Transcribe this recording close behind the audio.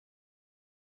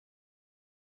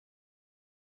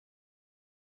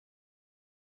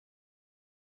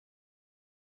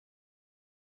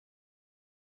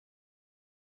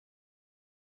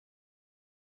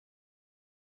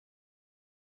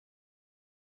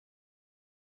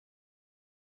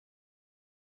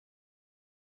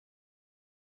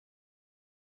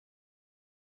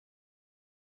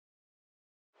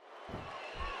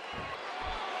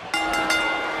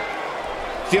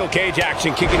steel cage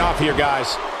action kicking off here,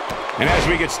 guys. And as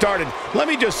we get started, let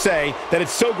me just say that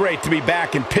it's so great to be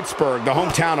back in Pittsburgh, the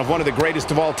hometown of one of the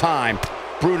greatest of all time,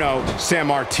 Bruno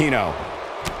Sammartino.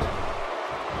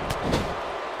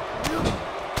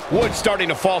 Wood's starting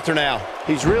to falter now.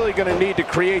 He's really going to need to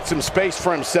create some space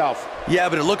for himself. Yeah,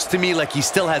 but it looks to me like he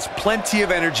still has plenty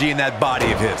of energy in that body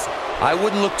of his. I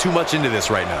wouldn't look too much into this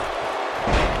right now.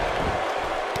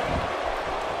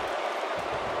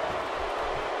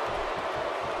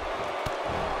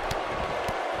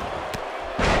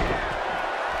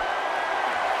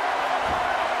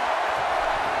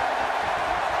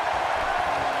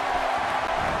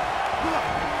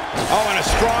 Oh, and a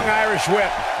strong Irish whip.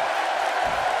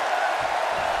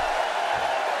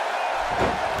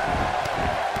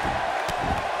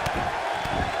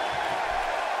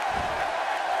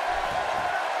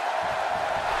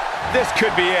 This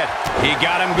could be it. He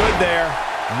got him good there.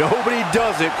 Nobody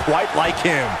does it quite like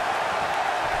him.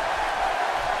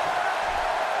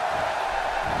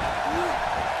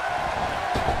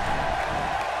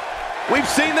 We've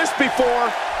seen this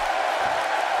before.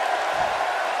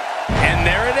 And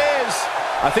there it is.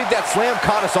 I think that slam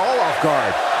caught us all off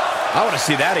guard. I want to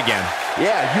see that again.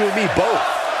 Yeah, you and me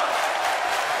both.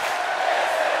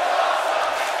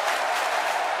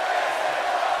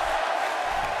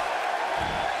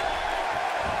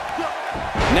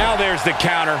 Now there's the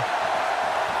counter.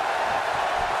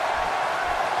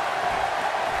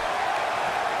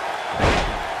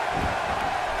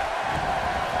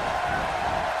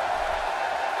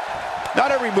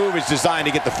 Not every move is designed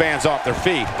to get the fans off their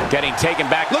feet. Getting taken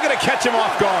back. Look at it, catch him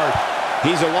off guard.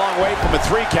 He's a long way from a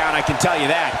 3 count, I can tell you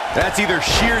that. That's either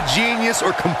sheer genius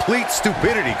or complete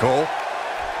stupidity, Cole.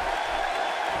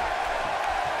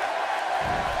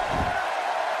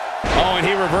 Oh, and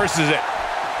he reverses it.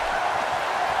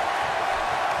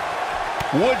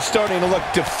 Wood starting to look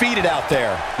defeated out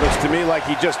there. Looks to me like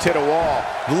he just hit a wall.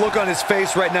 The look on his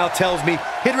face right now tells me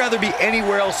he'd rather be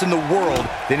anywhere else in the world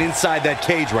than inside that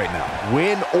cage right now.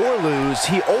 Win or lose,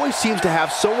 he always seems to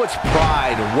have so much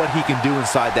pride in what he can do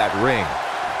inside that ring.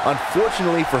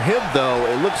 Unfortunately for him, though,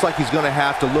 it looks like he's going to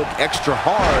have to look extra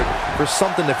hard for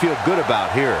something to feel good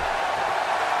about here.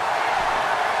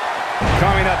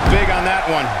 Coming up big on that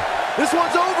one. This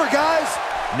one's over, guys.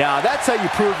 Now, that's how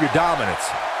you prove your dominance.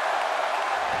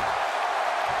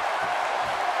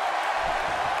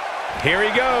 Here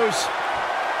he goes.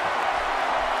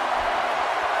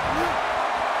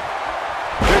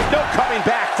 There's no coming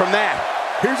back from that.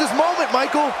 Here's his moment,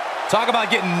 Michael. Talk about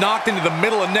getting knocked into the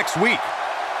middle of next week.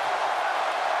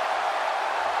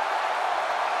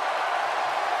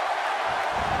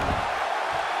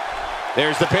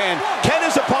 There's the pin. Can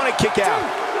his opponent kick out?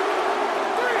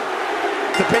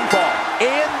 The pinfall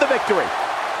and the victory.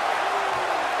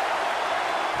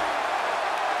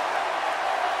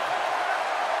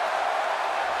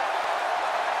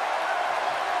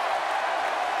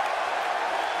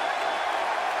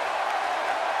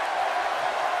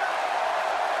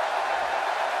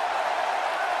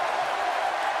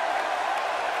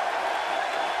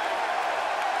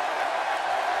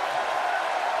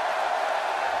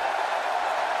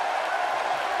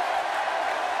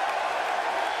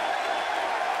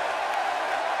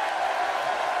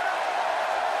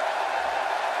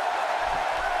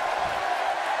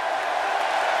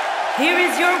 Here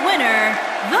is your winner,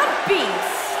 the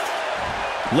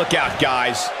Beast. Look out,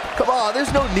 guys. Come on,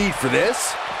 there's no need for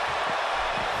this.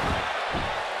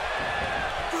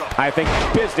 I think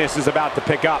business is about to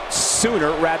pick up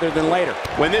sooner rather than later.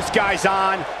 When this guy's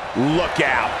on, look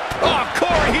out. Oh,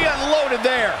 Corey, he unloaded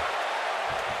there.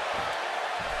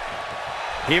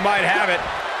 He might have it.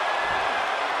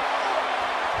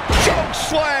 Choke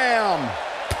slam.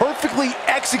 Perfectly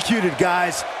executed,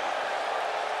 guys.